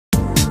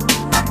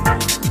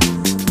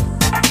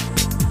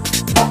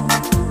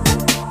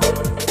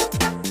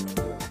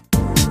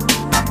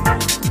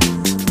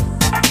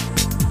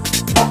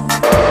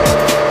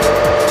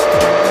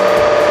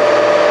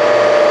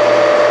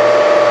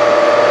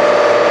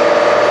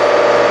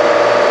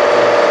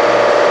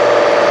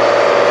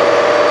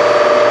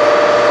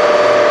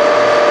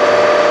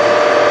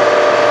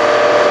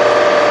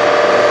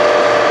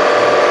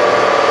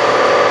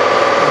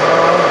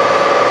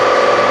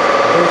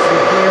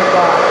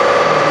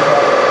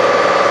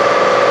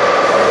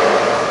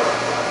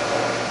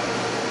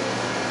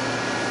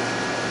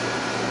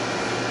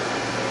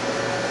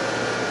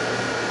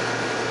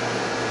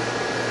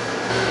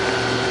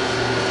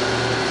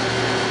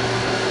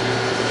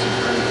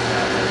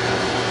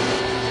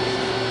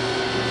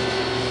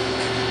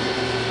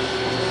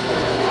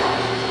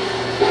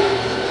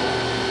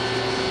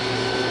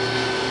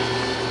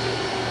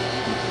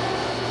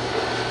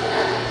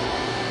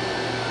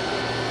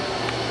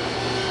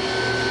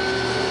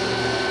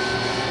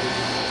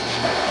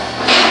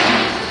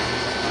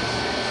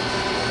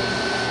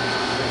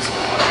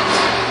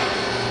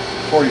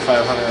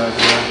4,500 RPM.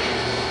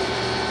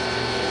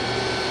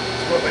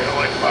 That's what I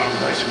like about them,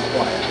 nice and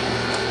quiet.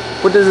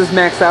 What does this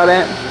max out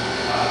at?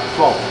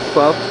 12.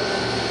 12?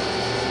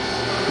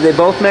 Do they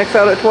both max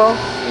out at 12? 8.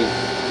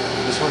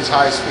 This one's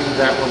high speed,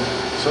 that one.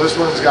 So this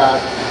one's got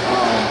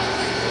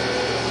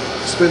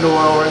spindle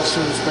oil rinse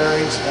through the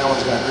bearings. That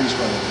one's got grease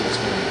running through its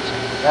bearings.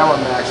 That one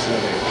maxes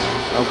at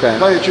 8. Okay.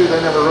 To tell you the truth, I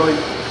never really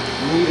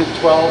needed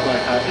 12. I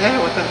thought, yeah,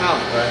 what the hell,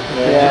 right?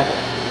 Yeah.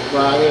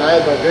 Well, I mean, I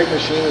had my big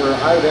machine where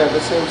I would have the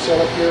same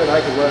setup here, and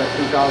I could run at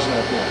 2,000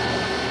 RPM.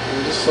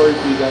 And just slow your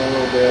speed down a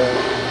little bit.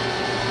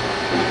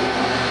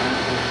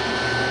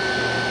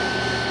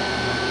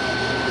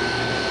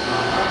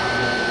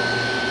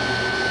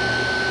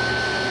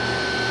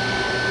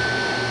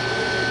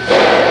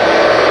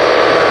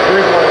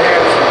 Big one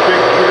had some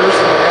big gears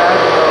in the head,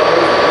 you know, it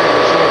was a big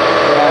machine.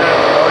 Yeah.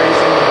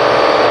 Noisy.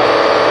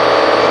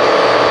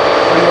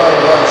 What do you want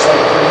to run? Some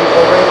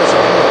program or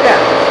something?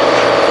 Yeah.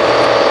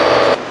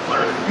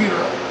 Fire the computer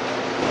up.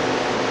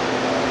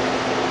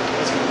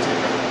 That's going to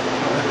take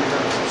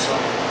some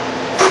salt.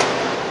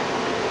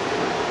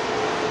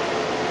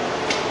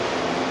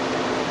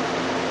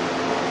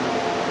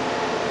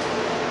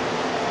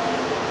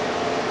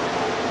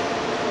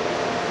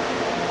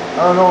 I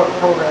don't know what the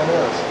program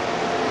is.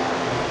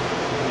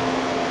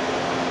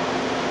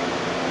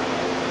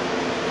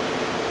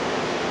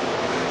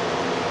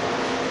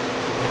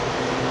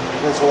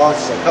 It's been so long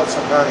since I cut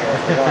something out here, I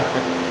forgot.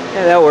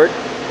 Yeah, that'll work.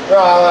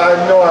 Well, I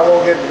know I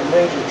won't get in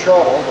major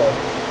trouble, but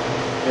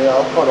you know,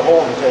 I'll put a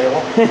hole in the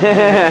table,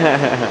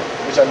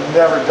 which I've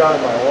never done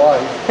in my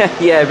life.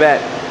 Yeah, I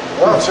bet.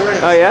 No, I'm serious.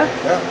 Oh, yeah?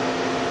 Yeah.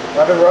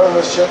 I've been running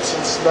this shit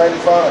since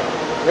 '95.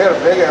 We had a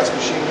big ass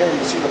machine here.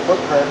 You can see the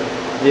footprint.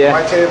 Yeah.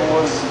 My table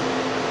was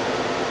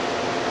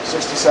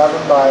 67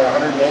 by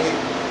 108.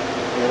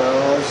 You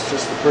know, it's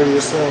just the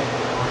prettiest thing.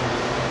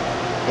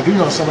 I do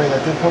know somebody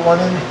that did put one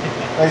in.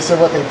 They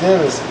said what they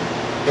did is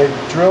they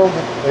drilled,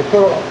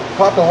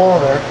 popped a hole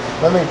in there,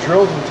 then they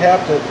drilled and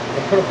tapped it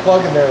and put a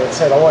plug in there that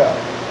said oil.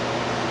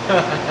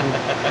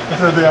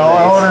 So the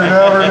owner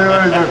never knew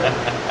anything.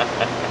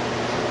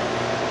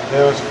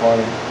 It was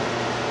funny.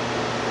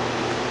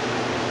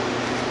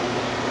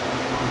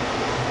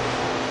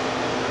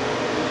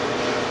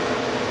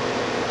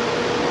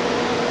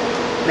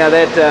 Now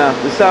that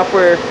the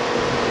software.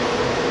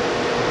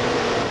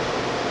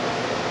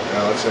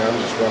 Yeah, let's say I'm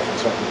just roughing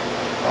something.